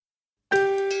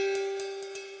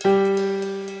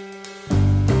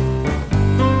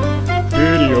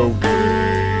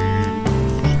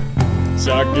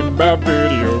talking about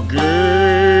video games.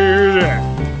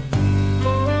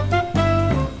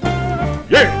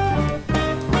 Yeah!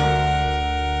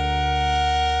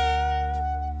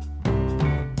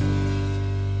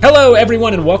 Hello,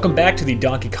 everyone, and welcome back to the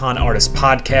Donkey Kong Artist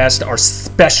Podcast, our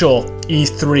special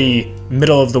E3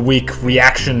 middle of the week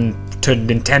reaction to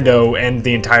Nintendo and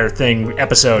the entire thing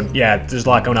episode. Yeah, there's a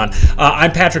lot going on.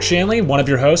 I'm Patrick Shanley, one of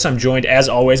your hosts. I'm joined, as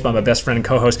always, by my best friend and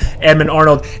co-host, Edmund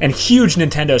Arnold, and huge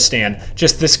Nintendo stan.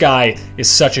 Just this guy is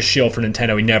such a shill for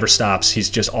Nintendo. He never stops. He's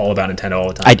just all about Nintendo all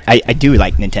the time. I do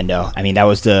like Nintendo. I mean, that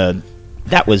was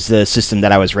the system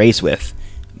that I was raised with,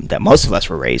 that most of us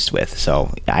were raised with.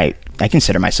 So I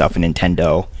consider myself a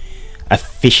Nintendo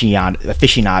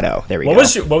aficionado. There we go.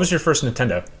 What was your first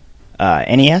Nintendo?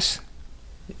 NES.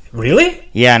 Really?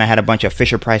 Yeah, and I had a bunch of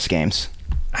Fisher-Price games.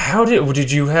 How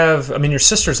did you have? I mean, your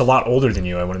sister's a lot older than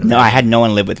you. No, I had no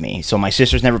one live with me, so my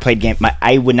sisters never played games.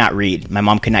 I would not read. My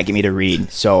mom could not get me to read,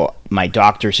 so my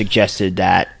doctor suggested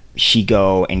that she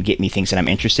go and get me things that I'm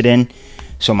interested in.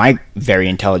 So my very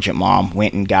intelligent mom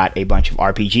went and got a bunch of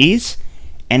RPGs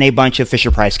and a bunch of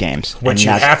Fisher-Price games. Which you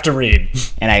have to read.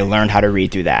 And I learned how to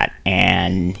read through that.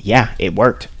 And yeah, it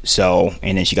worked. So,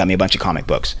 and then she got me a bunch of comic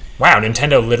books. Wow,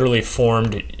 Nintendo literally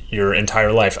formed your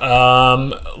entire life.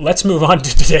 Let's move on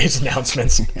to today's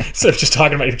announcements instead of just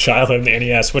talking about your childhood and the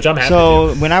NES, which I'm happy to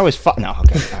do. So when I was... no,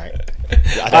 okay, all right. I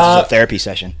thought this was a therapy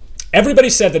session. Everybody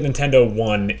said that Nintendo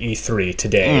won E3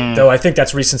 today, though I think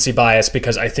that's recency bias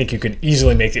because I think you could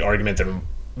easily make the argument that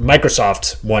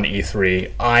Microsoft won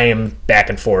E3. I am back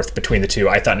and forth between the two.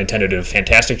 I thought Nintendo did a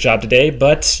fantastic job today,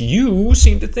 but you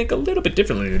seem to think a little bit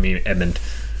differently than me, Edmund.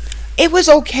 It was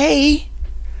okay.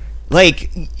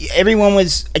 Like, everyone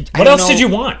was... What else did you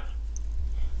want?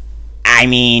 I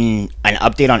mean, an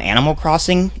update on Animal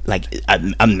Crossing, like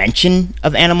a mention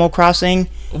of Animal Crossing.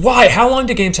 Why? How long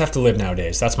do games have to live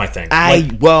nowadays? That's my thing.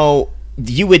 Well,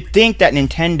 you would think that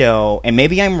Nintendo, and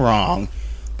maybe I'm wrong,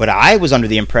 but I was under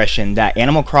the impression that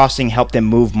Animal Crossing helped them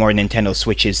move more Nintendo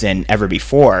Switches than ever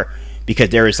before, because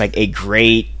there was like a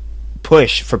great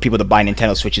push for people to buy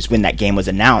Nintendo Switches when that game was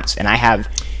announced. And I have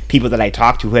people that I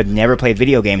talked to who have never played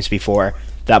video games before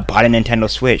that bought a Nintendo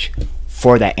Switch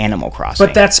for that Animal Crossing.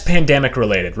 But that's pandemic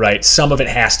related, right? Some of it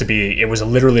has to be. It was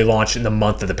literally launched in the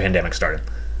month that the pandemic started.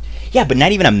 Yeah, but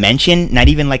not even a mention, not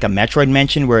even like a Metroid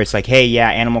mention where it's like, hey, yeah,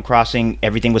 Animal Crossing,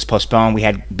 everything was postponed. We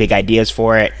had big ideas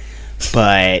for it.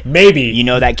 But maybe you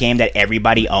know that game that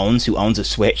everybody owns who owns a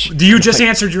Switch. You just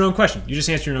answered your own question.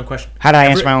 How did I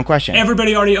answer my own question?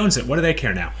 Everybody already owns it. What do they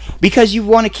care now? Because you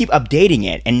want to keep updating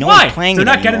it, and no one's playing it anymore.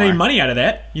 They're not getting any money out of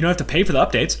that. You don't have to pay for the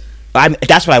updates.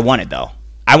 That's what I wanted, though.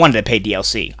 I wanted to pay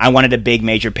DLC. I wanted a big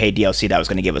major paid DLC that was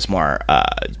going to give us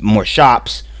more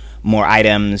shops, more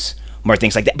items, more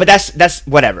things like that. But that's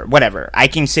whatever. I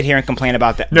can sit here and complain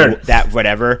about that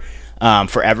whatever.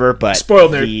 Forever, but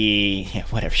spoiled nerd.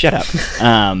 Whatever. Shut up.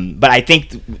 But I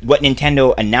think what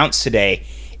Nintendo announced today,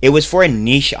 it was for a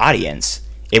niche audience.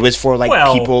 It was for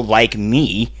people like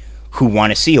me who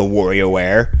want to see a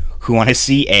WarioWare, who want to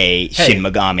see a Shin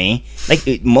Megami.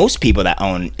 Like most people that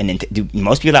own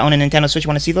most people that own a Nintendo Switch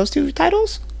want to see those two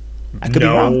titles? I could be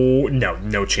wrong.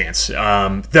 No chance.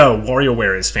 Though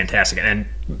WarioWare is fantastic, and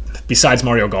besides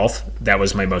Mario Golf, that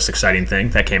was my most exciting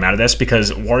thing that came out of this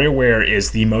because WarioWare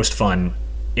is the most fun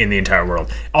in the entire world.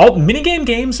 All minigame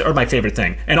games are my favorite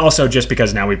thing, and also just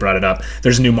because now we brought it up,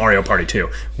 there's a new Mario Party 2.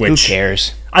 Which who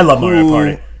cares? I love Mario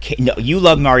Party. No, you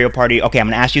love Mario Party. Okay, I'm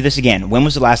going to ask you this again. When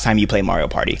was the last time you played Mario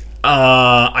Party?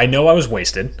 I know I was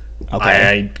wasted.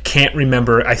 Okay. I can't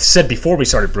remember. I said before we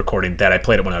started recording that I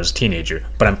played it when I was a teenager,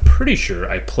 but I'm pretty sure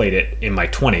I played it in my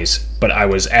 20s, but I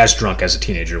was as drunk as a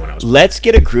teenager when I was... Let's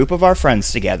get a group of our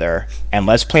friends together, and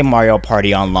let's play Mario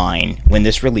Party online when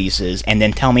this releases, and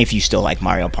then tell me if you still like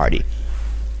Mario Party.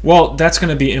 Well, that's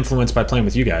going to be influenced by playing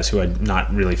with you guys, who I'm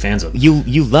not really fans of.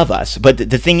 You love us, but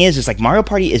the thing is like Mario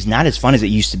Party is not as fun as it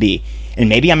used to be. And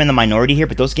maybe I'm in the minority here,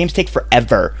 but those games take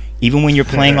forever. Even when you're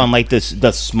playing on like the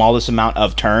smallest amount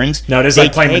of turns. No, it is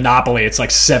like playing Monopoly. It's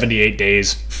like 78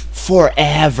 days.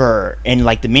 Forever. And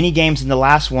like the mini games in the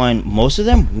last one, most of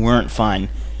them weren't fun.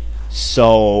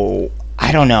 So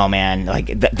I don't know, man. Like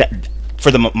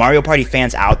for the Mario Party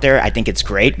fans out there, I think it's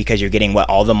great because you're getting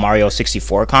all the Mario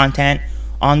 64 content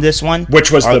on this one.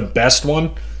 Which was the best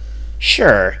one?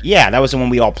 Sure. Yeah, that was the one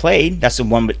we all played. That's the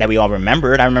one that we all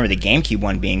remembered. I remember the GameCube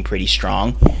one being pretty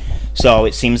strong. So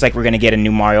it seems like we're going to get a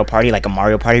new Mario Party, like a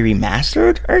Mario Party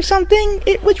remastered or something,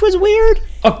 which was weird.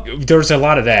 Oh, there's a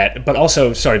lot of that, but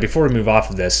also, sorry, before we move off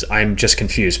of this, I'm just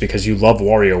confused because you love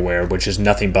WarioWare, which is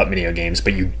nothing but video games,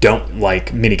 but you don't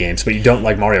like minigames, but you don't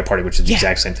like Mario Party, which is the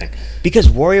exact same thing. Because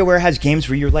WarioWare has games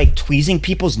where you're like tweezing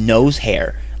people's nose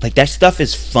hair. Like that stuff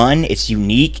is fun, it's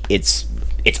unique, it's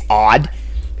odd,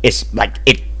 it's like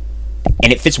it,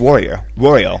 and it fits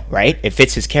Wario, right? It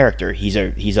fits his character. He's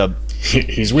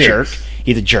weird. Jerk.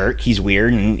 He's a jerk. He's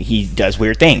weird, and he does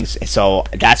weird things. So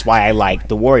that's why I like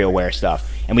the WarioWare stuff.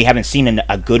 And we haven't seen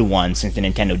a good one since the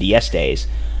Nintendo DS days.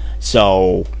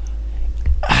 So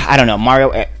I don't know.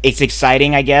 Mario. It's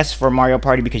exciting, I guess, for Mario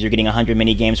Party because you're getting 100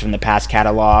 mini games from the past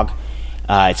catalog.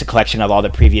 It's a collection of all the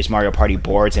previous Mario Party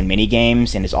boards and mini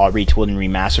games, and it's all retooled and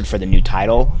remastered for the new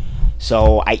title.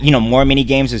 So more mini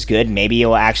games is good. Maybe it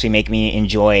will actually make me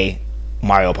enjoy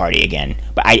Mario Party again.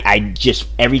 But I just,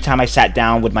 every time I sat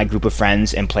down with my group of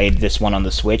friends and played this one on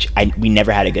the Switch, we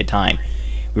never had a good time.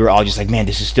 We were all just like, man,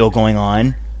 this is still going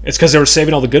on. It's because they were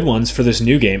saving all the good ones for this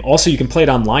new game. Also, you can play it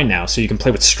online now, so you can play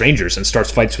with strangers and start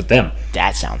fights with them.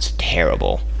 That sounds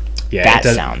terrible. Yeah,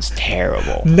 that sounds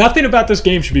terrible. Nothing about this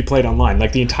game should be played online.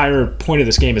 Like, the entire point of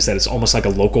this game is that it's almost like a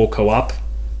local co-op.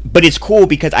 But it's cool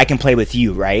because I can play with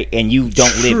you, right? And you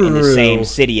don't live in the same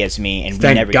city as me, and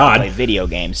we never play video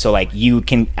games. So, like, you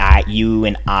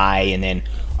and I, and then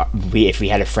if we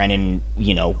had a friend in,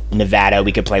 Nevada,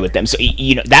 we could play with them. So,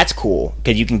 that's cool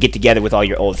because you can get together with all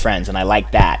your old friends, and I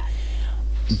like that.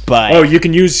 But you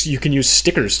can use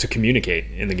stickers to communicate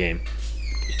in the game.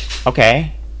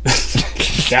 Okay.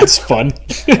 That's fun.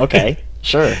 Okay,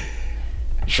 sure.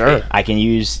 I can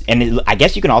use, and I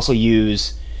guess you can also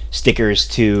use stickers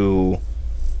to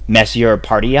mess your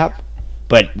party up,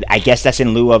 but I guess that's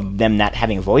in lieu of them not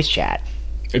having voice chat.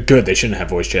 Good, they shouldn't have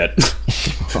voice chat.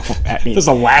 That's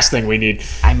the last thing we need.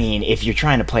 I mean, if you're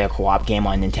trying to play a co-op game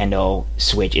on Nintendo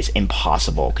Switch, it's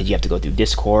impossible because you have to go through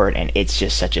Discord, and it's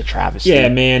just such a travesty. Yeah,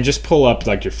 man, just pull up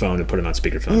like your phone and put it on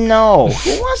speakerphone. No,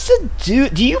 who wants to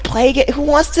do you play it? Who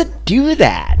wants to do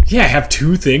that? Yeah, have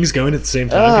two things going at the same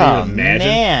time. Can you imagine?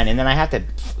 Man, and then I have to.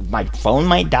 My phone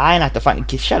might die, and I have to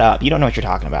find. Shut up! You don't know what you're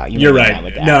talking about. You're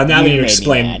right. No, now that you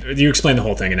explain the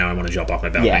whole thing, and now I want to jump off my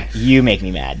balcony. Yeah, you make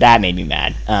me mad. That made me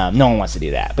mad. No one wants to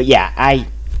do that. But yeah, I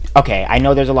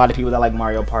know there's a lot of people that like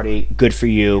Mario Party. Good for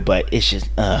you, but it's just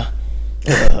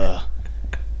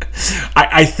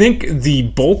I think the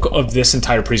bulk of this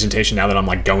entire presentation, now that I'm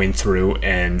like going through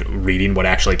and reading what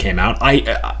actually came out, I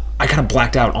kind of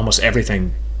blacked out almost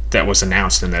everything that was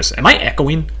announced in this. Am I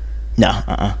echoing?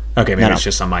 No, Okay, maybe it's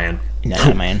just on my end. No, not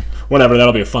on my end. Whatever,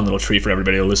 that'll be a fun little treat for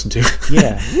everybody to listen to.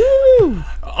 Yeah. Woo!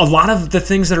 A lot of the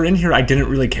things that are in here I didn't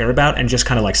really care about and just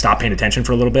kind of like stopped paying attention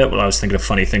for a little bit while I was thinking of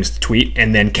funny things to tweet,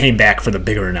 and then came back for the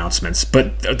bigger announcements.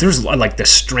 But there's like the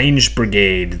Strange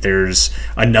Brigade, there's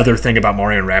another thing about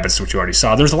Mario and Rabbids, which you already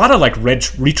saw. There's a lot of like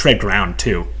retread ground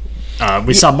too.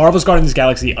 We saw Marvel's Guardians of the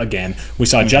Galaxy again. We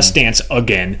saw Just Dance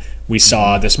again. We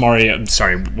saw this Mario.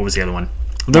 Sorry, what was the other one?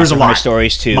 There's a lot.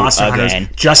 Stories 2 Monster again.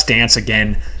 Hunters, Just Dance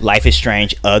again. Life is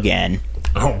Strange again.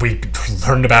 Oh, we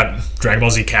learned about Dragon Ball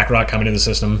Z Kakarot coming in the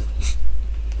system.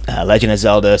 Legend of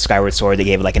Zelda Skyward Sword, they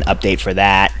gave like an update for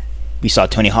that. We saw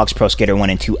Tony Hawk's Pro Skater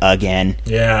 1 and 2 again.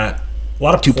 Yeah. A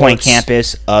lot of 2 Point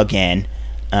Campus again.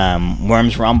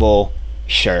 Worms Rumble,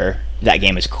 sure. That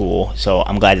game is cool, so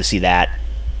I'm glad to see that.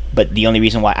 But the only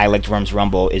reason why I liked Worms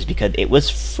Rumble is because it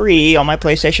was free on my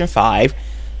PlayStation 5.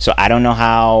 So I don't know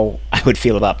how I would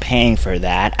feel about paying for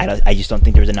that. I just don't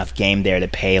think there's enough game there to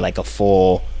pay like a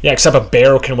full. Yeah, except a worm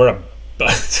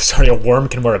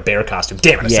can wear a bear costume.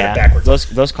 Damn it, I said it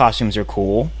backwards. Those costumes are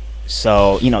cool.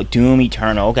 So Doom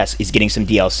Eternal is getting some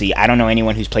DLC. I don't know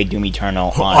anyone who's played Doom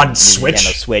Eternal on Switch.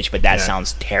 Nintendo Switch, but that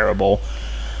sounds terrible.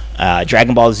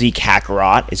 Dragon Ball Z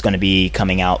Kakarot is going to be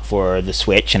coming out for the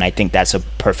Switch, and I think that's a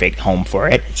perfect home for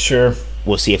it. Sure.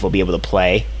 We'll see if we'll be able to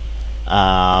play.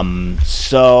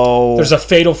 So there's a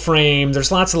Fatal Frame.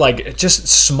 There's lots of like just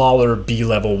smaller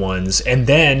B-level ones, and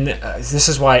then this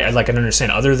is why I can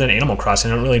understand. Other than Animal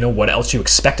Crossing, I don't really know what else you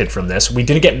expected from this. We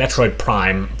didn't get Metroid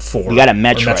Prime 4. We got a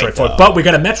Metroid 4, but we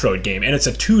got a Metroid game, and it's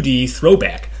a 2D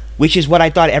throwback. Which is what I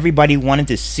thought everybody wanted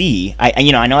to see. I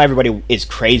know everybody is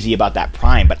crazy about that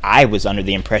Prime, but I was under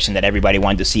the impression that everybody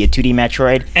wanted to see a 2D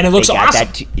Metroid. And it looks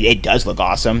awesome. It does look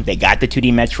awesome. They got the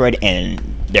 2D Metroid, and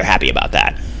they're happy about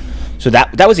that. So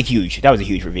that was a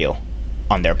huge reveal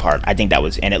on their part. I think that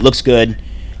was, and it looks good.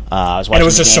 And it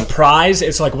was a surprise.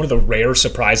 It's like one of the rare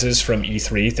surprises from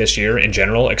E3 this year in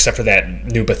general, except for that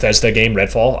new Bethesda game,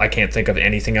 Redfall. I can't think of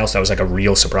anything else that was like a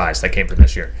real surprise that came from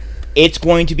this year. It's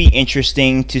going to be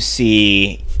interesting to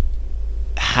see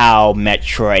how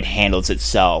Metroid handles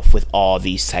itself with all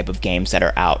these type of games that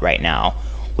are out right now,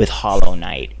 with Hollow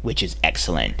Knight, which is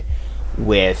excellent,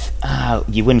 with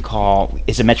you wouldn't call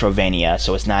it's a Metrovania,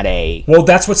 so it's not a. Well,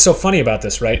 that's what's so funny about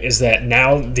this, right? Is that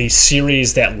now the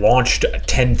series that launched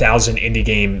 10,000 indie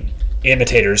game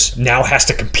imitators now has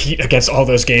to compete against all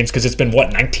those games because it's been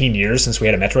 19 years since we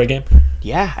had a Metroid game.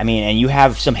 Yeah, I mean, and you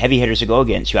have some heavy hitters to go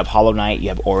against. You have Hollow Knight, you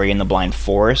have Ori and the Blind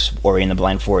Forest, Ori and the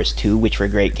Blind Forest 2, which were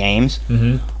great games.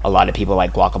 Mm-hmm. A lot of people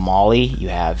like Guacamole. You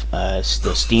have the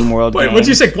SteamWorld. Wait, what did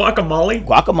you say, Guacamole?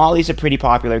 Guacamole is a pretty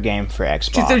popular game for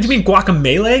Xbox. Did you mean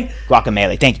Guacamele?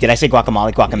 Guacamele. Thank you. Did I say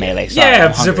Guacamole? Guacamele. Sorry, yeah,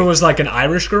 as if it was like an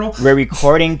Irish girl. We're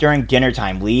recording during dinner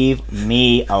time. Leave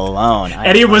me alone.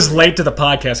 Eddie was late to the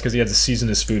podcast because he had to season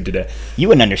his food today. You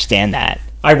wouldn't understand that.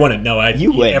 I wouldn't. No, I'd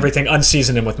you eat wouldn't. Everything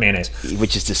unseasoned and with mayonnaise.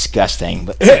 Which is disgusting.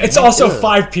 But it's also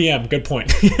 5 p.m. Good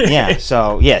point. Yeah,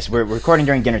 so, yes, we're recording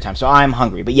during dinner time, so I'm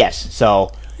hungry. But, yes,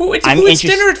 so... It's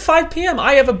dinner at 5 p.m.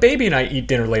 I have a baby and I eat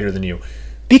dinner later than you.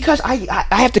 Because I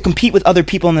have to compete with other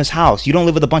people in this house. You don't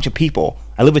live with a bunch of people.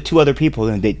 I live with 2 other people,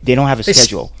 and they don't have a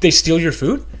schedule. They steal your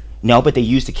food? No, but they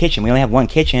use the kitchen. We only have one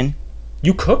kitchen.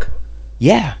 You cook?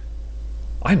 Yeah.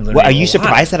 I'm learning. Well, are you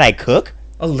surprised that I cook?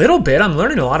 A little bit. I'm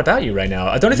learning a lot about you right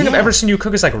now. The only thing I've ever seen you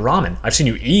cook is like ramen. I've seen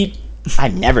you eat.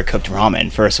 I've never cooked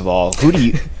ramen, first of all. Who do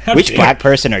you... which black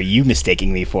person are you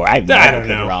mistaking me for? I've never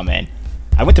cooked ramen.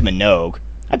 I went to Minogue.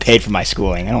 I paid for my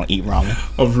schooling. I don't eat ramen.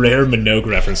 A rare Minogue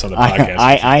reference on the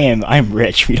podcast. I'm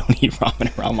rich. We don't eat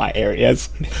ramen around my areas.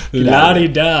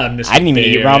 La-di-da, Mr. I didn't even Bay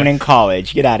eat Area. ramen in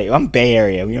college. Get out of here. I'm Bay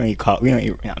Area. We don't eat...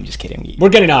 No, I'm just kidding. We're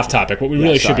getting off topic. What we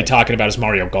really should sorry. be talking about is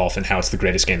Mario Golf and how it's the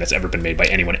greatest game that's ever been made by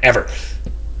anyone ever.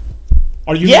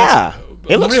 Are you? Yeah.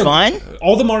 It looks fun.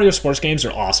 All the Mario sports games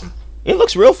are awesome. It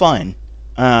looks real fun.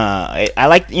 I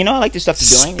like the stuff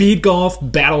they're doing. Speed golf,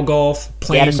 battle golf,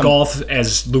 playing golf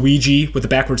as Luigi with the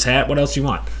backwards hat. What else do you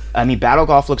want? I mean, battle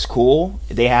golf looks cool.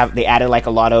 They added like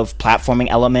a lot of platforming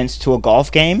elements to a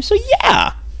golf game. So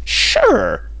yeah,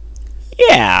 sure,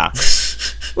 yeah,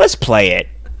 let's play it.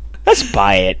 Let's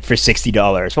buy it for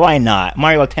 $60. Why not?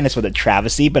 Mario Tennis was a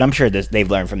travesty, but I'm sure they've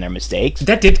learned from their mistakes.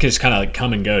 That did just kind of like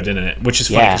come and go, didn't it? Which is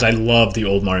funny because I love the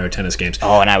old Mario Tennis games.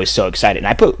 Oh, and I was so excited. And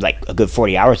I put like a good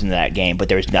 40 hours into that game, but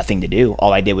there was nothing to do.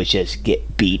 All I did was just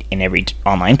get beat in every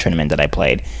online tournament that I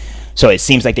played. So it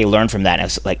seems like they learned from that. And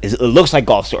it's like it looks like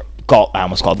Golf Story. I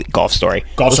almost called it Golf Story.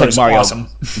 Golf Story is awesome.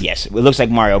 Yes, it looks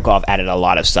like Mario Golf added a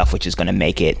lot of stuff, which is going to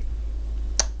make it.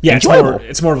 Yeah,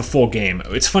 it's more of a full game.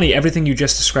 It's funny, everything you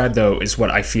just described, though, is what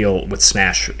I feel with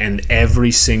Smash, and every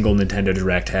single Nintendo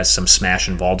Direct has some Smash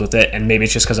involved with it, and maybe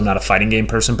it's just because I'm not a fighting game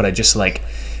person, but I just,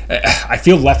 I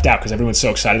feel left out because everyone's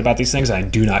so excited about these things, and I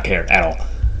do not care at all.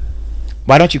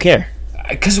 Why don't you care?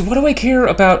 Because what do I care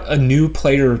about a new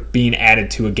player being added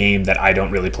to a game that I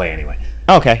don't really play anyway?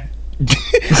 Okay.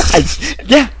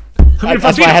 Yeah.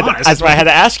 That's why I had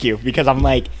to ask you, because I'm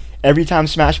like... Every time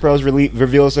Smash Bros.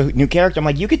 Reveals a new character, I'm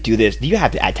like, you could do this. Do you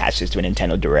have to attach this to a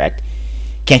Nintendo Direct?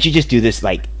 Can't you just do this,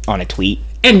 like, on a tweet?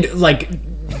 And,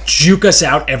 juke us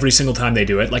out every single time they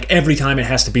do it. Like, every time it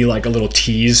has to be, like, a little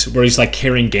tease where he's, like,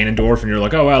 carrying Ganondorf, and you're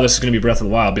like, oh, wow, this is going to be Breath of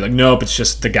the Wild. I'll be like, nope, it's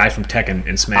just the guy from Tekken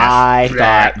in Smash. I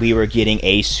thought we were getting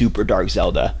a Super Dark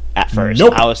Zelda at first.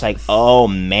 Nope. I was like, oh,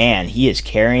 man, he is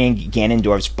carrying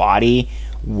Ganondorf's body.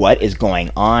 What is going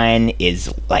on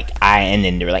is and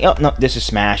then they were like, oh no, this is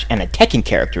Smash, and a Tekken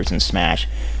character is in Smash.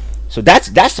 So that's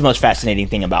the most fascinating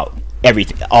thing about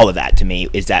everything. All of that to me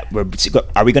is that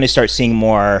are we going to start seeing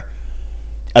more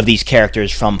of these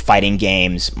characters from fighting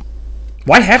games?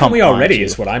 Why haven't we already?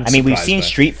 Is what I'm. I mean, we've seen by.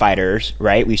 Street Fighters,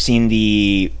 right? We've seen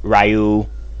the Ryu,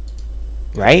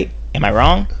 right? Am I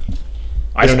wrong?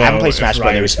 I don't know. I haven't played Smash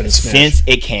Brothers since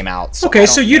it came out. So okay,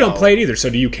 so you don't play it either.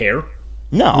 So do you care?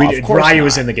 No, of course Ryu not.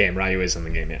 is in the game. Ryu is in the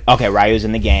game, yeah. Okay, Ryu's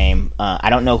in the game. I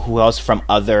don't know who else from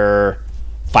other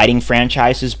fighting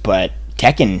franchises, but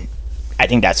Tekken, I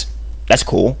think that's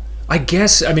cool. I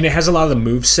guess, I mean, it has a lot of the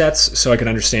move sets, so I can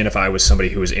understand if I was somebody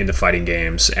who was into fighting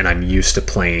games and I'm used to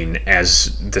playing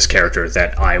as this character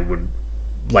that I would,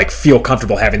 feel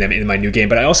comfortable having them in my new game.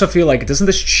 But I also feel like, doesn't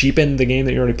this cheapen the game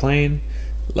that you're already playing?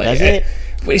 Does it?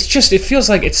 It's just, it feels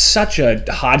like it's such a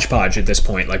hodgepodge at this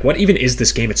point. What even is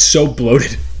this game? It's so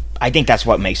bloated. I think that's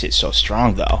what makes it so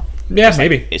strong, though. Yeah,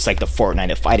 maybe. It's like the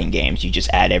Fortnite of fighting games. You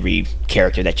just add every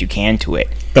character that you can to it.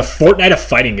 The Fortnite of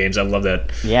fighting games, I love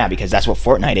that. Yeah, because that's what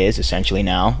Fortnite is, essentially,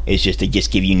 now. Is just to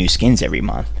just give you new skins every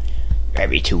month.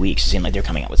 Every 2 weeks. It seems like they're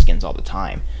coming out with skins all the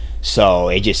time. So,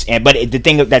 the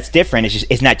thing that's different is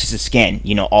it's not just a skin.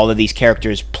 All of these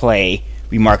characters play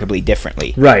remarkably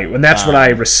differently. Right, and that's what I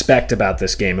respect about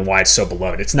this game and why it's so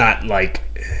beloved. It's not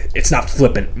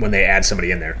flippant when they add somebody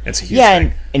in there. It's a huge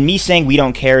thing. And me saying we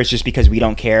don't care is just because we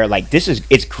don't care. Like,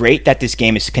 it's great that this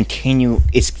game is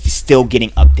still getting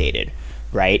updated,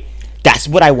 right? That's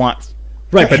what I want.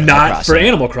 Right, but not for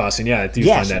Animal Crossing. Yeah, I do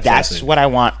find that that's what I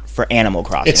want for Animal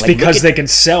Crossing. It's because they can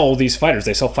sell these fighters.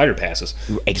 They sell fighter passes.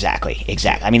 Exactly.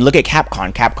 I mean, look at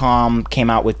Capcom. Capcom came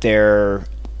out with their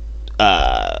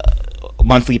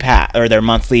monthly pass, or their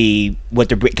monthly, what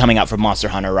they're coming out for Monster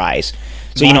Hunter Rise.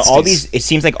 So you know, all these, it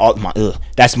seems like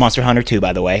that's Monster Hunter 2,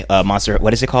 by the way.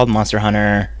 What is it called? Monster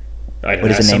Hunter.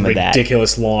 What is the name of that?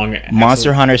 Ridiculous long.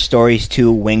 Monster Hunter Stories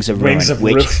 2: Wings of Ruin,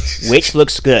 which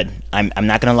looks good. I'm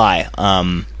not gonna lie.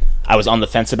 I was on the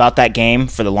fence about that game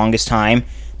for the longest time,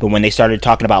 but when they started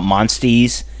talking about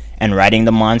Monsties and writing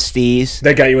the Monsties,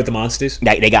 they got you with the Monsties.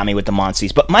 They got me with the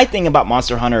Monsties. But my thing about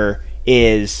Monster Hunter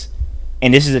is,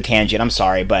 and this is a tangent, I'm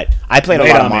sorry, but I played a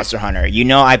lot of Monster Hunter. You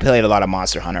know, I played a lot of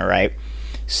Monster Hunter, right?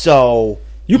 So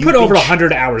you put over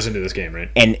 100 hours into this game, right?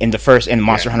 And in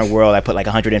Monster Hunter World, I put like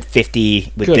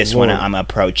 150. With this one, I'm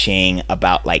approaching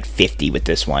about like 50 with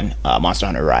this one, Monster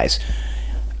Hunter Rise.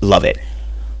 Love it.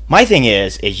 My thing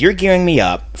is you're gearing me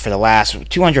up for the last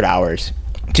 200 hours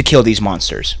to kill these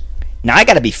monsters. Now I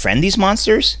got to befriend these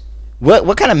monsters?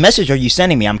 What kind of message are you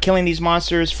sending me? I'm killing these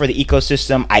monsters for the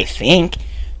ecosystem, I think,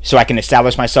 so I can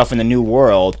establish myself in the new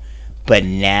world. But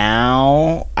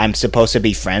now I'm supposed to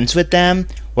be friends with them?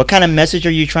 What kind of message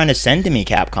are you trying to send to me,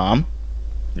 Capcom?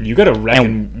 You got to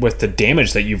reckon with the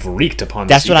damage that you've wreaked upon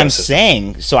this ecosystem. That's what I'm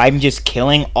saying. So I'm just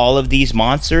killing all of these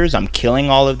monsters. I'm killing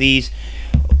all of these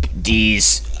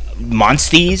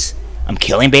monsties. I'm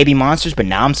killing baby monsters, but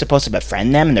now I'm supposed to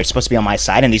befriend them, and they're supposed to be on my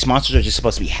side, and these monsters are just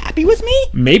supposed to be happy with me?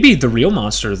 Maybe the real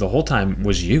monster the whole time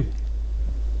was you.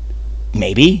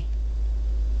 Maybe.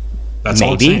 That's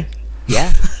all I'm saying.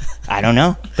 Yeah. I don't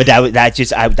know, but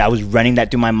that was running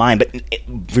that through my mind. But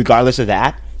regardless of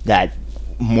that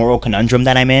moral conundrum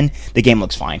that I'm in, the game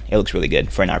looks fine. It looks really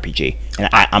good for an RPG, and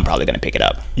I'm probably going to pick it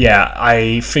up. Yeah,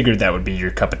 I figured that would be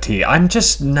your cup of tea. I'm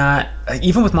just not.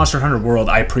 Even with Monster Hunter World,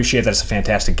 I appreciate that it's a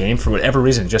fantastic game. For whatever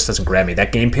reason, it just doesn't grab me.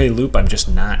 That gameplay loop, I'm just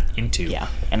not into. Yeah,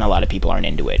 and a lot of people aren't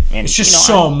into it. And it's just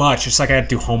so much. It's like I have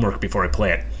to do homework before I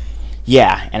play it.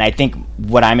 Yeah, and I think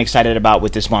what I'm excited about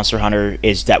with this Monster Hunter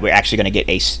is that we're actually going to get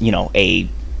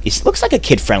it looks like a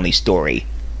kid-friendly story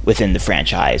within the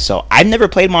franchise. So I've never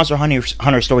played Monster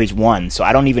Hunter Stories 1, so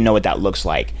I don't even know what that looks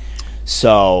like.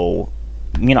 So,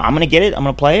 I'm going to get it. I'm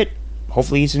going to play it.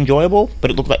 Hopefully it's enjoyable, but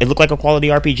it looked like a quality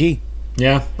RPG.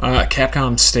 Yeah,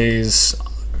 Capcom stays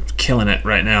killing it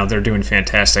right now. They're doing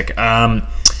fantastic.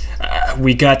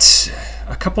 We got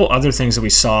a couple other things that we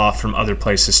saw from other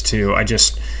places too. I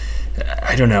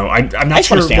don't know. I'm not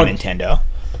sure. I understand Nintendo.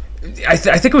 I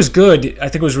think it was good. I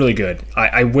think it was really good.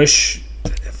 I wish.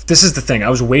 This is the thing. I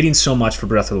was waiting so much for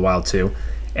Breath of the Wild 2,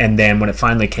 and then when it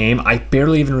finally came, I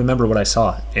barely even remember what I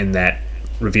saw in that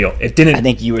reveal. It didn't. I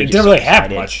think you were. It didn't really have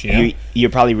much. You're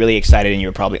probably really excited, and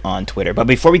you're probably on Twitter. But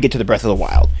before we get to the Breath of the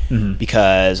Wild,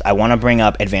 because I want to bring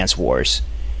up Advance Wars,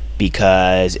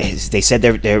 because they said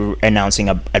they're announcing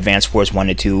a Advance Wars 1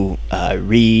 to 2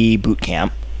 reboot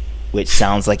camp, which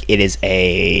sounds like it is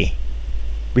a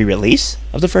re-release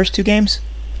of the first two games,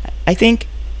 I think.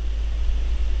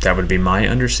 That would be my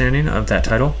understanding of that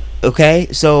title. Okay,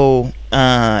 so,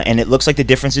 and it looks like the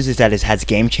difference is that it has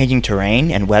game-changing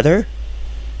terrain and weather.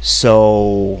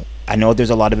 So, I know there's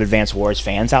a lot of Advance Wars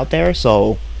fans out there,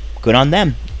 so good on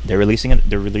them. They're releasing a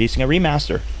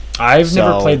remaster. I've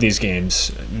never played these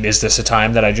games. Is this a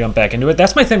time that I jump back into it?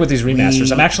 That's my thing with these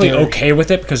remasters. I'm actually okay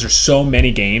with it because there's so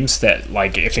many games that,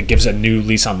 like, if it gives a new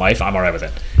lease on life, I'm alright with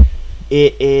it.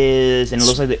 It is, and it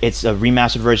looks like it's a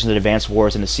remastered version of Advance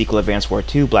Wars and the sequel Advance War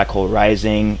 2, Black Hole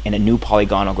Rising, and a new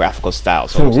polygonal graphical style.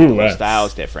 So the style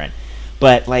is different.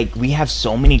 But, like, we have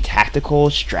so many tactical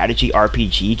strategy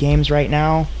RPG games right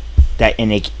now that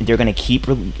they're going to keep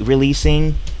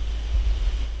releasing.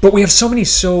 But we have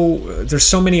there's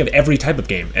so many of every type of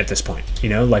game at this point.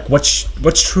 Like,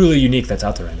 what's truly unique that's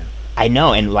out there right now? I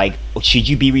know, and, like, should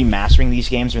you be remastering these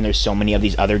games when there's so many of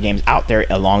these other games out there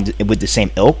with the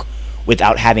same ilk,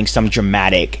 without having some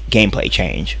dramatic gameplay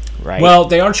change, right? Well,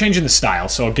 they are changing the style,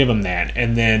 so I'll give them that.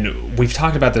 And then we've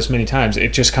talked about this many times.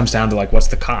 It just comes down to, like, what's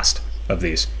the cost of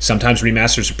these? Sometimes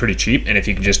remasters are pretty cheap, and if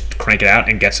you can just crank it out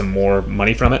and get some more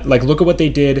money from it. Like, look at what they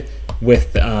did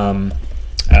with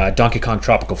Donkey Kong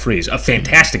Tropical Freeze, a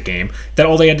fantastic game that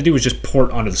all they had to do was just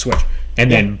port onto the Switch.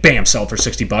 And then, bam, sell it for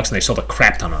 $60, and they sold a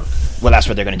crap ton of them. Well, that's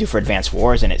what they're going to do for Advance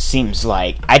Wars, and it seems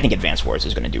like I think Advance Wars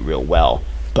is going to do real well.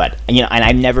 But and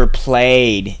I've never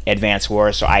played Advance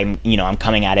Wars, so I'm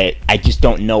coming at it. I just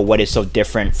don't know what is so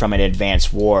different from an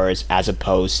Advance Wars as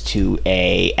opposed to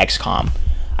a XCOM.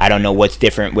 I don't know what's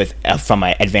different from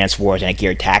an Advance Wars and a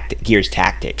Gears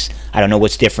Tactics. I don't know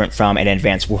what's different from an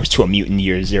Advance Wars to a Mutant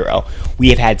Year Zero. We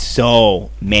have had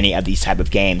so many of these type of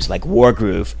games. Like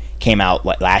Wargroove came out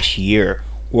last year.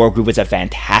 Wargroove was a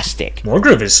fantastic.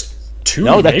 Wargroove is 2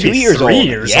 years old.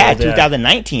 Yeah,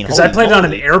 2019. Because I played it on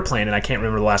an airplane, and I can't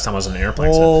remember the last time I was on an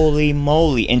airplane. Holy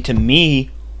moly! And to me,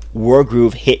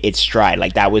 Wargroove hit its stride.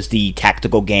 Like, that was the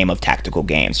tactical game of tactical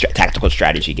games, tactical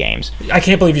strategy games. I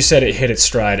can't believe you said it hit its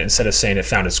stride instead of saying it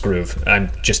found its groove.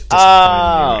 I'm just disappointed.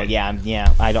 Oh,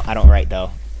 yeah. I don't write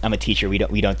though. I'm a teacher. We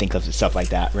don't think of stuff like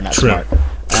that. We're not smart.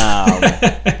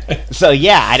 So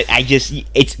yeah, I just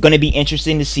it's going to be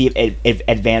interesting to see if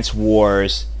Advance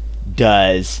Wars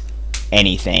does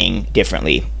anything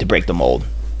differently to break the mold.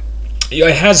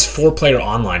 It has 4-player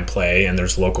online play, and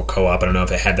there's local co-op. I don't know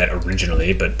if it had that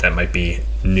originally, but that might be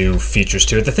new features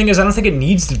to it. The thing is, I don't think it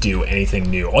needs to do anything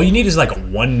new. All you need is like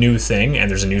one new thing, and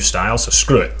there's a new style, so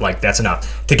screw it. Like, that's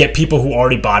enough. To get people who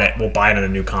already bought it will buy it on a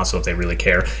new console if they really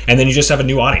care. And then you just have a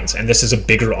new audience, and this is a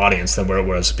bigger audience than where it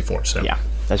was before. So yeah,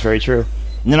 that's very true.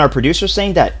 And then our producer's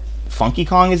saying that Funky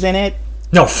Kong is in it.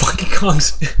 No, Funky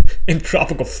Kong's in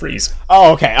Tropical Freeze.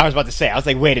 Oh, okay. I was about to say. I was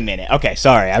like, wait a minute. Okay,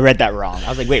 sorry. I read that wrong. I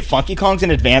was like, wait, Funky Kong's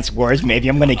in Advance Wars? Maybe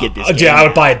I'm going to get this game. Yeah, I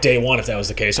would buy it day one if that was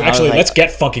the case. So actually, let's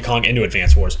get Funky Kong into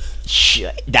Advance Wars.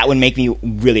 That would make me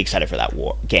really excited for that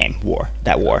war game. War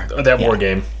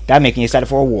game. That'd make me excited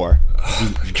for a war.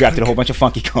 You drafted a whole bunch of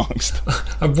Funky Kongs.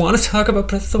 I want to talk about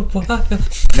Breath of the Wild.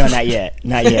 No, not yet.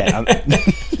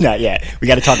 Not yet. We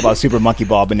got to talk about Super Monkey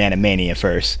Ball Banana Mania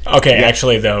first. Okay,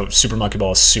 actually, though, Super Monkey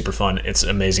Ball is super fun. It's an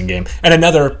amazing game. And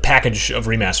another package of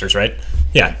remasters, right?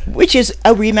 Yeah. Which is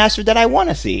a remaster that I want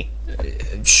to see.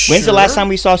 Sure. When's the last time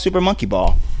we saw Super Monkey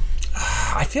Ball?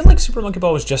 I feel like Super Monkey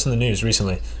Ball was just in the news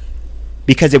recently.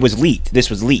 Because it was leaked. This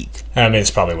was leaked. I mean,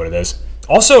 it's probably what it is.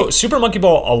 Also, Super Monkey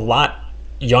Ball, a lot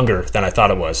younger than I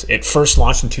thought it was. It first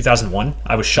launched in 2001.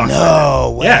 I was shocked by that.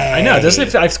 No way. Yeah, I know.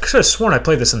 I could have sworn I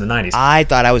played this in the 90s. I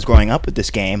thought I was growing up with this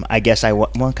game. I guess I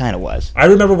kind of was. I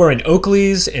remember wearing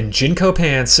Oakleys and Jinko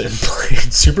pants and playing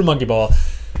Super Monkey Ball.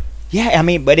 Yeah, I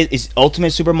mean, but it's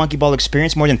Ultimate Super Monkey Ball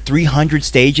experience, more than 300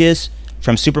 stages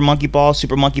from Super Monkey Ball 2,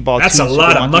 That's a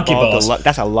lot of Monkey Balls.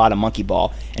 That's a lot of Monkey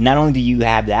Ball. And not only do you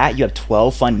have that, you have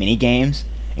 12 fun mini games,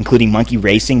 including Monkey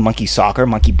Racing, Monkey Soccer,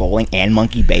 Monkey Bowling, and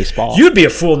Monkey Baseball. You'd be a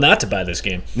fool not to buy this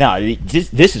game. No,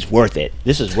 this is worth it.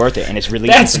 This is worth it, and it's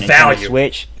released That's for Nintendo value.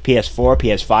 Switch, PS4,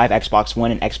 PS5, Xbox One,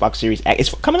 and Xbox Series X.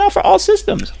 It's coming out for all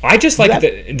systems. I just like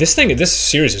this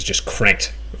series is just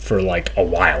cranked for like a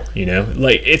while, you know?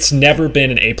 Like, it's never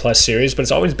been an A+ series, but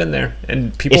it's always been there,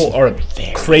 and people are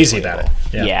crazy about it.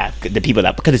 Yeah, the people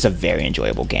because it's a very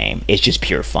enjoyable game. It's just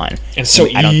pure fun. And so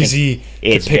easy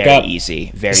it's to pick very up.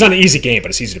 Easy. It's not an easy game, but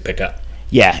it's easy to pick up.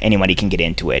 Yeah, anybody can get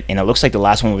into it. And it looks like the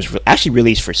last one was actually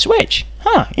released for Switch.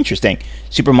 Huh, interesting.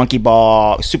 Super Monkey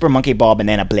Ball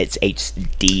Banana Blitz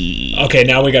HD. Okay,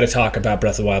 now we got to talk about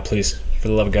Breath of the Wild, please. For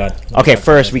the love of God. Okay,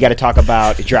 first we got to talk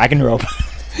about Dragonropa.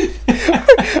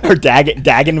 Or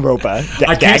Danganronpa.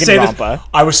 I can't say this.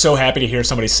 I was so happy to hear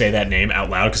somebody say that name out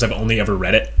loud because I've only ever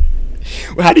read it.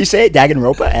 How do you say it?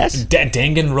 Danganronpa? S?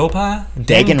 Danganronpa?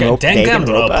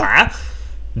 Danganronpa?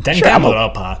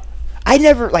 Danganronpa. I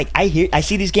never, I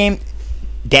see these games.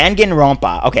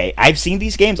 Danganronpa. Okay, I've seen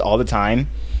these games all the time.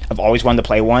 I've always wanted to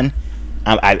play one.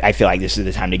 I feel like this is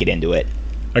the time to get into it.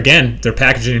 Again, they're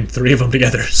packaging 3 of them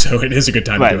together, so it is a good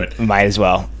time to do it. Might as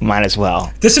well.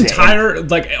 This entire,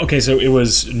 so it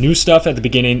was new stuff at the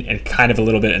beginning and kind of a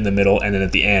little bit in the middle and then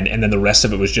at the end, and then the rest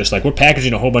of it was just like, we're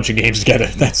packaging a whole bunch of games together.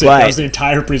 That's it. That was the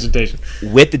entire presentation.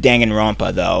 With the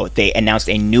Danganronpa, though, they announced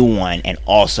a new one and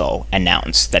also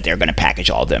announced that they're going to package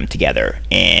all of them together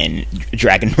in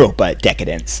Dragonronpa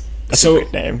Decadence. That's a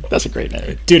great name. That's a great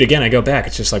name. Dude, again, I go back.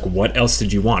 It's just like, what else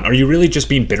did you want? Are you really just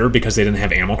being bitter because they didn't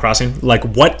have Animal Crossing? Like,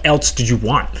 what else did you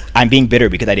want? I'm being bitter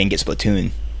because I didn't get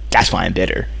Splatoon. That's why I'm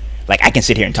bitter. Like, I can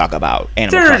sit here and talk about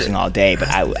Animal Crossing all day, but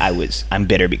I'm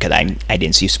bitter because I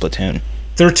didn't see Splatoon.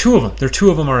 There are 2 of them. There are 2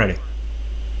 of them already.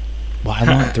 Well, I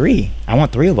want 3. I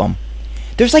want 3 of them.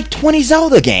 There's like 20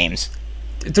 Zelda games.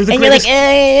 They're the and greatest. You're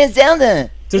like, it's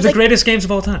Zelda. They're the greatest games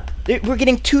of all time. We're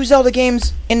getting 2 Zelda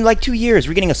games in like 2 years.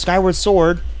 We're getting a Skyward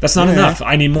Sword. That's not enough.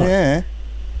 I need more. And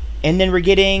then we're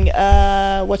getting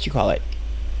what you call it?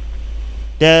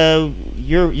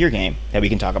 Your game that we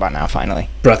can talk about now finally.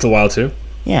 Breath of the Wild 2?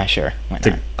 Yeah, sure. Why not?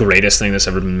 The greatest thing that's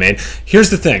ever been made. Here's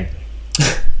the thing.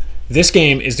 This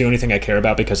game is the only thing I care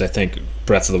about because I think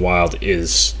Breath of the Wild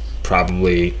is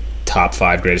probably top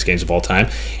 5 greatest games of all time.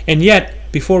 And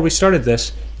yet, before we started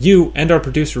this, you and our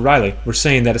producer Riley were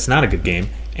saying that it's not a good game.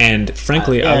 And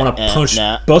frankly, I want to punch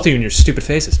both of you in your stupid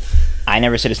faces. I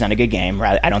never said it's not a good game.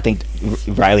 I don't think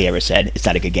Riley ever said it's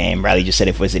not a good game. Riley just said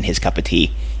it wasn't his cup of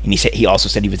tea, and he also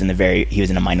said he was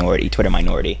in a minority, Twitter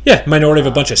minority. Yeah, minority of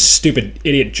a bunch of stupid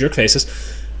idiot jerk faces.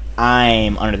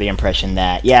 I'm under the impression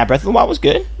that Breath of the Wild was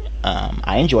good.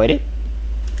 I enjoyed it,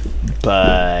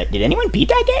 but did anyone beat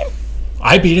that game?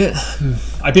 I beat it.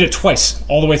 I beat it twice,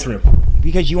 all the way through.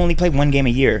 Because you only play one game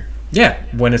a year. Yeah,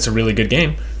 when it's a really good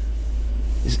game.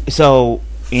 So,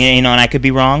 and I could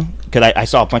be wrong, because I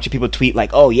saw a bunch of people tweet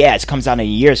like, oh yeah, it comes out in a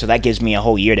year, so that gives me a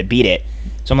whole year to beat it.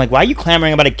 So I'm like, why are you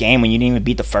clamoring about a game when you didn't even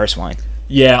beat the first one?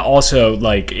 Yeah, also,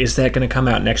 like, is that going to come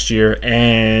out next year?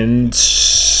 And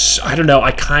I don't know,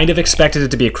 I kind of expected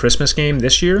it to be a Christmas game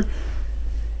this year.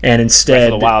 And instead...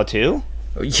 Breath of the Wild 2?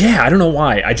 Yeah, I don't know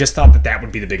why. I just thought that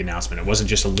would be the big announcement. It wasn't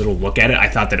just a little look at it. I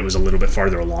thought that it was a little bit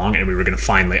farther along, and we were going to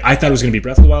finally... I thought it was going to be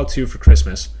Breath of the Wild 2 for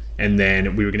Christmas, and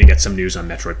then we were going to get some news on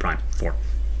Metroid Prime 4.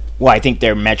 Well, I think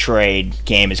their Metroid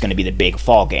game is going to be the big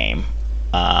fall game.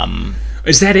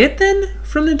 Is that it, then,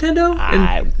 from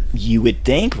Nintendo? You would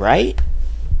think, right?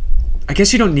 I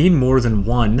guess you don't need more than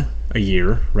one a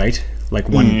year, right? Like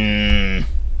one...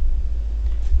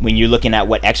 When you're looking at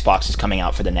what Xbox is coming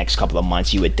out for the next couple of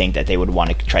months, you would think that they would want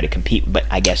to try to compete, but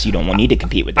I guess you don't need to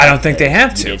compete with that. I don't think they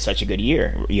have to. You did such a good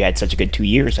year. You had such a good 2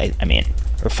 years, I mean,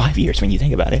 or 5 years when you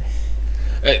think about it.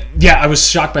 Yeah, I was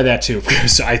shocked by that too,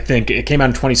 because I think it came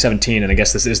out in 2017, and I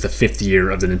guess this is the 5th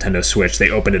year of the Nintendo Switch. They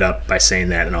opened it up by saying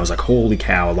that, and I was like, holy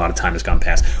cow, a lot of time has gone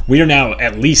past. We are now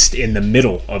at least in the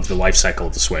middle of the life cycle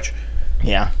of the Switch.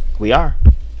 Yeah, we are.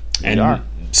 We are.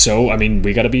 So, I mean,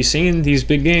 we got to be seeing these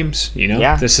big games, you know?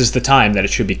 Yeah. This is the time that it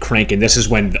should be cranking. This is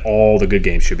when all the good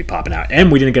games should be popping out.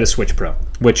 And we didn't get a Switch Pro,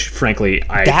 which, frankly,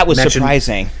 That was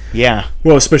surprising. Yeah.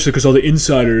 Well, especially because all the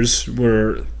insiders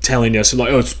were telling us, like,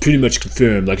 oh, it's pretty much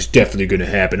confirmed. Like, it's definitely going to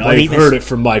happen. Well, I've heard it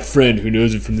from my friend who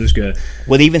knows it from this guy.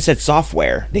 Well, they even said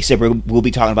software. They said we'll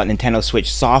be talking about Nintendo Switch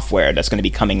software that's going to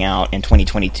be coming out in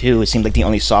 2022. It seemed like the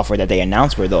only software that they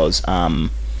announced were those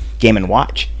Game &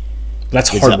 Watch. That's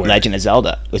hardware. Legend of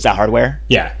Zelda. Was that hardware?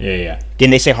 Yeah.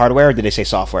 Didn't they say hardware or did they say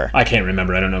software? I can't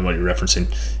remember. I don't know what you're referencing.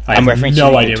 I'm referencing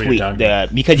no idea what you're talking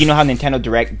about. Because you know how Nintendo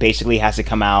Direct basically has to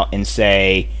come out and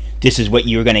say, this is what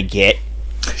you're going to get.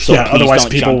 So please otherwise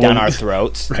don't people jump down our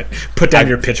throats. Right. Put down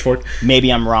your pitchfork.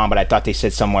 Maybe I'm wrong, but I thought they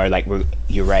said somewhere like,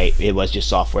 you're right, it was just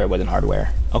software, it wasn't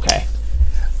hardware.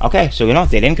 Okay, so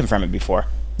they didn't confirm it before.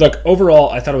 Look,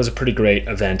 overall, I thought it was a pretty great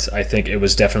event. I think it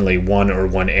was definitely 1 or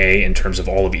 1A in terms of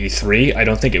all of E3. I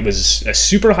don't think it was a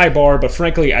super high bar, but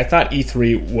frankly, I thought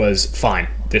E3 was fine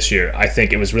this year. I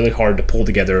think it was really hard to pull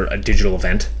together a digital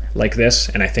event like this,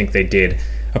 and I think they did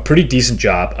a pretty decent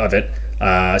job of it.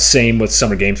 Same with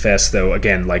Summer Game Fest, though,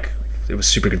 again, like, it was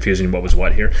super confusing what was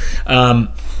what here. I'm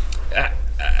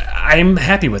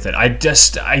happy with it.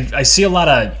 I see a lot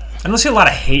of... I don't see a lot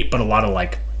of hate, but a lot of,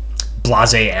 like,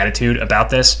 blasé attitude about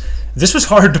this. This was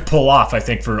hard to pull off, I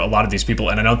think, for a lot of these people,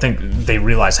 and I don't think they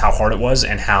realize how hard it was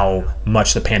and how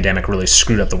much the pandemic really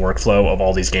screwed up the workflow of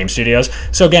all these game studios.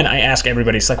 So again, I ask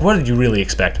everybody, it's like, what did you really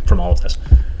expect from all of this?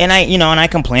 And I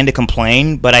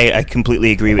complain, but I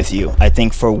completely agree with you. I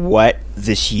think for what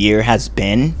this year has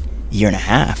been, year and a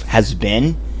half, has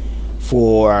been,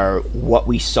 for what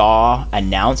we saw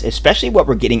announced, especially what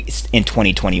we're getting in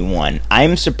 2021,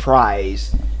 I'm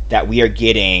surprised that we are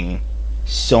getting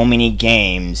so many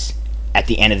games at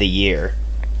the end of the year.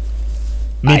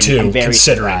 Me too, I'm very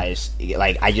considering. surprised.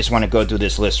 Like, I just want to go through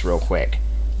this list real quick.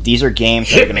 These are games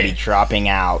that are going to be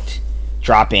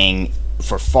dropping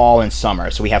for fall and summer.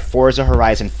 So we have Forza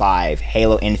Horizon 5,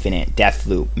 Halo Infinite,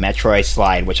 Deathloop, Metroid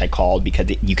Slide, which I called because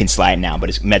you can slide now, but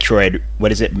it's Metroid,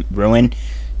 what is it, Ruin?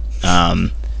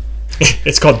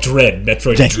 It's called Dread.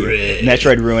 Metroid Dread.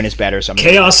 Metroid Ruin is better. So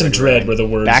Chaos and Dread were the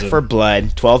words. Back 4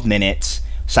 Blood, 12 minutes.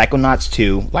 Psychonauts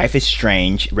 2, Life is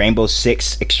Strange, Rainbow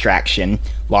Six Extraction,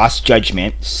 Lost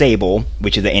Judgment, Sable,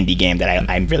 which is the indie game that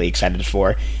I'm really excited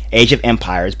for, Age of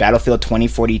Empires, Battlefield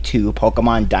 2042,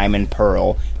 Pokemon Diamond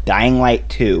Pearl, Dying Light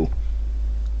 2.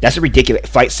 That's a ridiculous...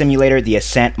 Flight Simulator, The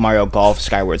Ascent, Mario Golf,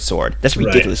 Skyward Sword. That's a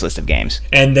ridiculous list of games.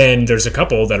 And then there's a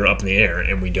couple that are up in the air,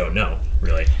 and we don't know,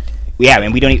 really. Yeah,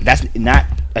 and we don't even... That's not...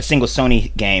 a single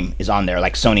Sony game is on there,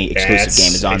 like Sony exclusive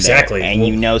game is on exactly. there, and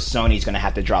you know Sony's going to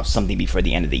have to drop something before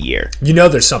the end of the year. You know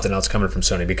there's something else coming from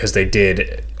Sony because they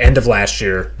did end of last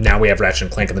year. Now we have Ratchet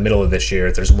and Clank in the middle of this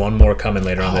year. There's one more coming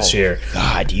later on this year.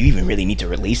 God, do you even really need to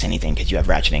release anything because you have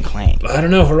Ratchet and Clank? I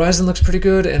don't know. Horizon looks pretty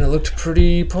good, and it looked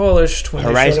pretty polished when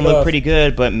Horizon they showed it looked off. pretty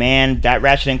good, but man, that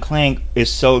Ratchet and Clank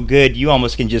is so good. You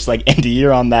almost can just like end the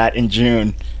year on that in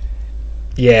June.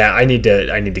 Yeah, I need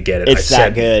to get it. It's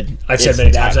that good. I've said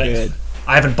many times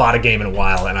I haven't bought a game in a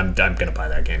while, and I'm going to buy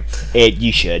that game.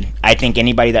 You should. I think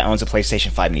anybody that owns a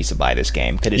PlayStation 5 needs to buy this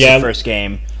game because it's Yeah. the first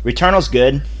game. Returnal's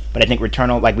good, but I think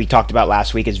Returnal, like we talked about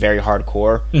last week, is very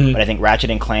hardcore. Mm-hmm. But I think Ratchet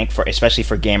and Clank, especially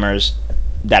for gamers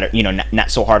that are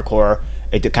not so hardcore,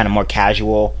 it's kind of more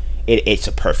casual. It's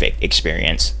a perfect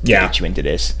experience to get you into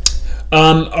this.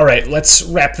 All right, let's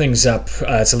wrap things up.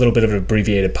 It's a little bit of an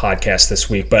abbreviated podcast this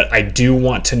week, but I do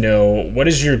want to know, what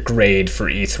is your grade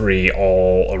for E3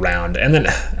 all around? And then,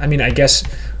 I mean, I guess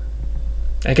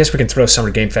we can throw Summer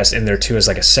Game Fest in there too as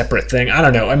like a separate thing. I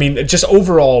don't know. I mean, just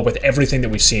overall with everything that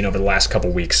we've seen over the last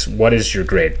couple weeks, what is your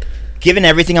grade? Given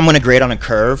everything, I'm going to grade on a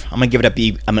curve. I'm going to give it a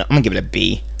B. I'm going to give it a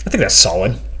B. I think that's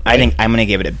solid. I think I'm going to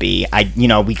give it a B.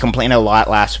 We complained a lot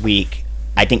last week.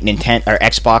 I think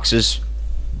Xbox's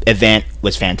event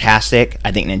was fantastic.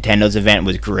 I think Nintendo's event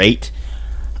was great.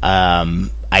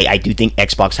 I do think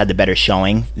Xbox had the better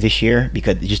showing this year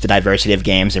because just the diversity of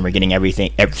games, and we're getting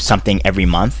something every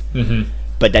month. Mm-hmm.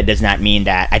 But that does not mean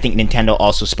that. I think Nintendo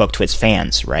also spoke to its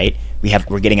fans, right?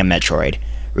 We're getting a Metroid,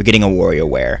 we're getting a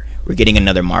WarioWare, we're getting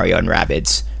another Mario and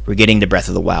Rabbids, we're getting the Breath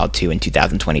of the Wild 2 in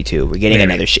 2022, we're getting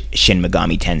another Shin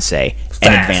Megami Tensei,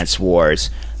 and Advance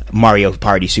Wars, Mario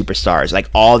Party Superstars. Like,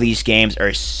 all these games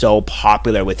are so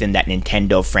popular within that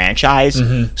Nintendo franchise,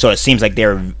 so it seems like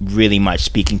they're really much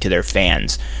speaking to their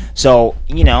fans. So,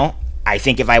 I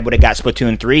think if I would have got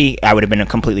Splatoon 3, I would have been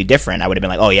completely different. I would have been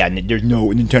like, oh yeah, there's no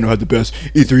Nintendo had the best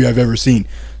E3 I've ever seen.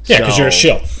 Yeah, because you're a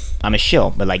shill. I'm a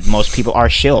shill, but like most people are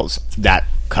shills that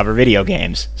cover video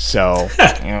games. So,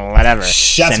 whatever.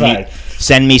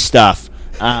 Send me stuff.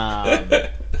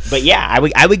 But yeah,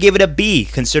 I would give it a B,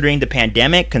 considering the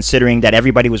pandemic, considering that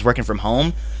everybody was working from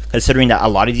home, considering that a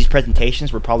lot of these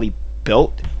presentations were probably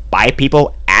built by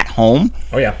people at home.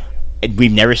 Oh yeah.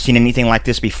 We've never seen anything like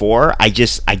this before. I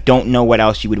don't know what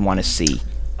else you would want to see.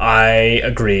 I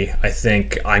agree. I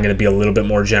think I'm going to be a little bit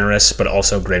more generous, but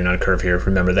also grading on a curve here.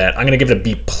 Remember that. I'm going to give it a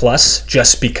B+,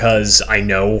 just because I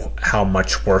know how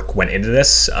much work went into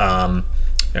this. I'm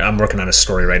working on a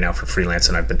story right now for freelance,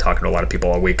 and I've been talking to a lot of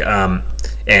people all week.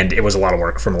 And it was a lot of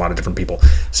work from a lot of different people.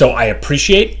 So I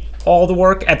appreciate all the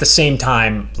work. At the same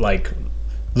time, like,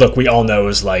 look, we all know it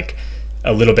was like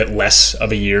a little bit less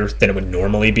of a year than it would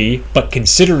normally be. But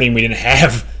considering we didn't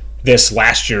have this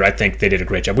last year, I think they did a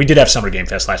great job. We did have Summer Game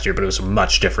Fest last year, but it was a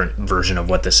much different version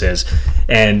of what this is.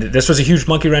 And this was a huge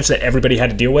monkey wrench that everybody had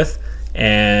to deal with.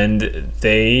 And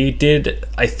they did,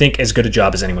 I think, as good a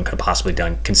job as anyone could have possibly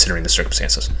done, considering the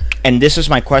circumstances. And this is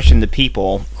my question to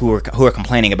people who are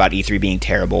complaining about E3 being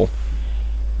terrible.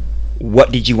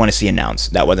 What did you want to see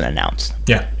announced that wasn't announced?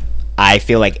 Yeah. I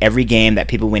feel like every game that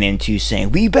people went into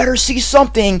saying, we better see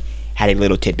something, had a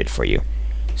little tidbit for you.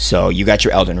 So you got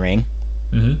your Elden Ring.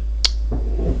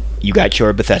 Mm-hmm. You got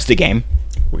your Bethesda game.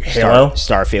 Halo.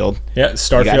 Starfield. Yeah,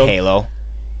 Starfield. You got Halo.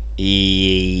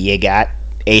 You got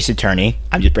Ace Attorney.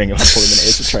 I'm just bringing up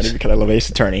Ace Attorney because I love Ace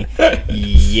Attorney.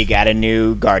 You got a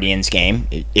new Guardians game,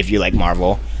 if you like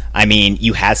Marvel. I mean,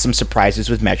 you had some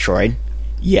surprises with Metroid.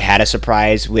 You had a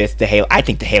surprise with the Halo. I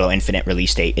think the Halo Infinite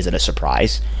release date isn't a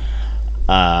surprise.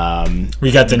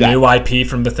 We got the new IP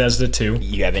from Bethesda too.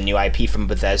 You have a new IP from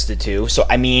Bethesda too. So,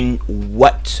 I mean,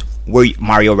 what were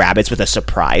Mario Rabbids with a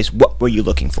surprise? What were you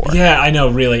looking for? Yeah, I know,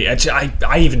 really.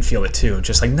 I even feel it too.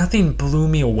 Just like nothing blew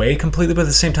me away completely, but at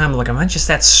the same time, I'm like, am I just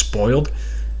that spoiled?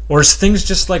 Or is things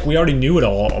just like we already knew it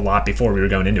all a lot before we were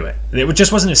going into it? It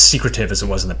just wasn't as secretive as it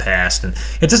was in the past, and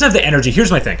it doesn't have the energy. Here's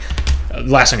my thing.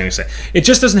 Last thing I'm going to say. It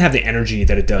just doesn't have the energy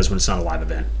that it does when it's not a live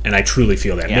event, and I truly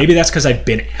feel that. Yeah. Maybe that's because I've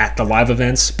been at the live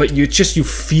events, but you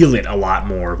feel it a lot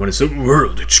more when it's a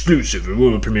world exclusive or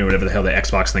world premiere, whatever the hell the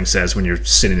Xbox thing says when you're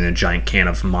sitting in a giant can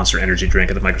of Monster Energy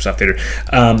drink at the Microsoft Theater.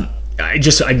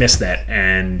 I miss that,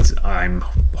 and I'm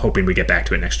hoping we get back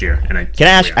to it next year. And can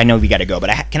I ask? I know we got to go, but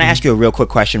can I ask you a real quick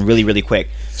question, really, really quick?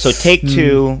 So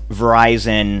Take-Two,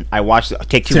 Verizon. I watched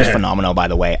Take-Two was phenomenal, by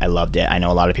the way. I loved it. I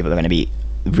know a lot of people are going to be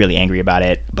really angry about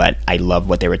it, but I love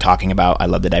what they were talking about. I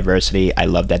love the diversity. I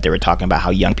love that they were talking about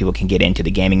how young people can get into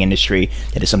the gaming industry.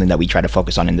 That is something that we try to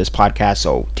focus on in this podcast.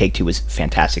 So Take-Two was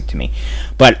fantastic to me.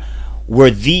 But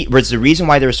was the reason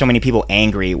why there were so many people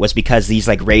angry was because these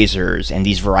like Razors and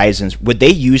these Verizons, would they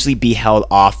usually be held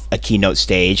off a keynote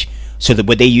stage? So that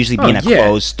would they usually be in a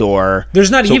closed store?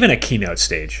 There's not even a keynote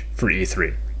stage for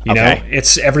E3. You know,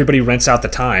 it's everybody rents out the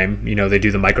time. You know, they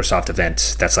do the Microsoft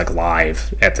event that's like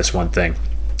live at this one thing.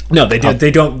 No, they do.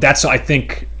 They don't. That's, I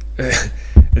think,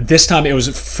 this time it was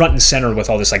front and center with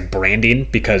all this like branding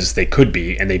because they could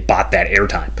be, and they bought that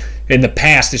airtime. In the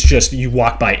past, it's just you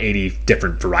walk by 80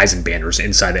 different Verizon banners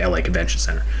inside the LA Convention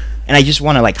Center. And I just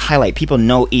want to like highlight, people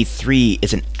know E3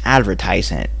 is an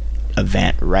advertisement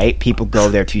event, right? People go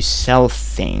there to sell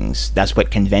things. That's what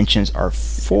conventions are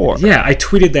for. Yeah, I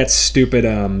tweeted that stupid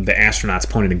the astronauts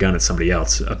pointing a gun at somebody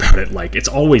else about it. Like, it's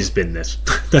always been this.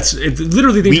 That's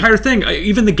literally the entire thing.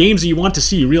 Even the games that you want to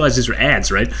see, you realize these are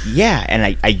ads, right? Yeah,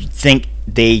 and I think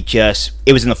they just,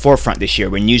 it was in the forefront this year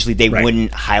when usually they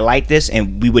wouldn't highlight this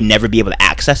and we would never be able to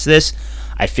access this.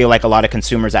 I feel like a lot of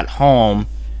consumers at home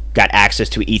got access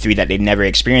to E3 that they'd never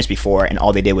experienced before, and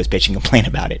all they did was bitch and complain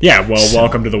about it. Yeah, well,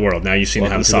 welcome to the world. Now you've seen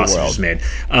how the sausage is made.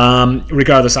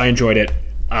 Regardless, I enjoyed it.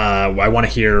 I want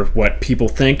to hear what people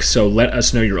think, so let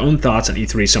us know your own thoughts on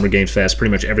E3, Summer Games Fest,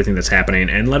 pretty much everything that's happening,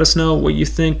 and let us know what you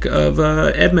think of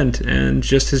Edmund and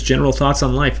just his general thoughts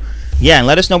on life. Yeah, and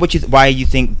let us know why you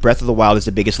think Breath of the Wild is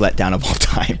the biggest letdown of all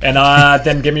time. And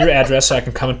then give me your address so I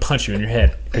can come and punch you in your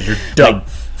head, because you're dumb. Like,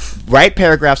 write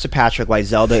paragraphs to Patrick why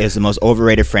Zelda is the most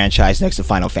overrated franchise next to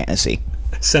Final Fantasy.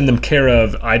 Send them care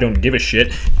of I don't give a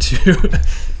shit to...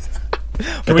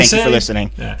 Thank you for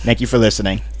listening. Yeah. Thank you for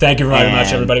listening. Thank you very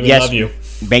much, everybody. We love you.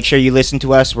 Make sure you listen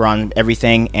to us. We're on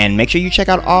everything. And make sure you check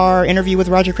out our interview with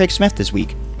Roger Craig Smith this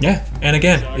week. Yeah. And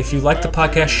again, if you like the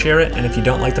podcast, share it. And if you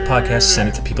don't like the podcast, send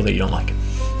it to people that you don't like.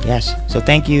 Yes. So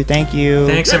thank you. Thank you.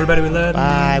 Thanks, everybody. We love you.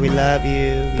 Bye. We love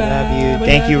you. We love you.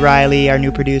 Thank you, Riley, our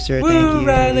new producer. Woo, Thank you.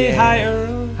 Riley. Hi,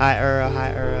 Earl. Hi, Earl.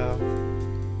 Hi, Earl.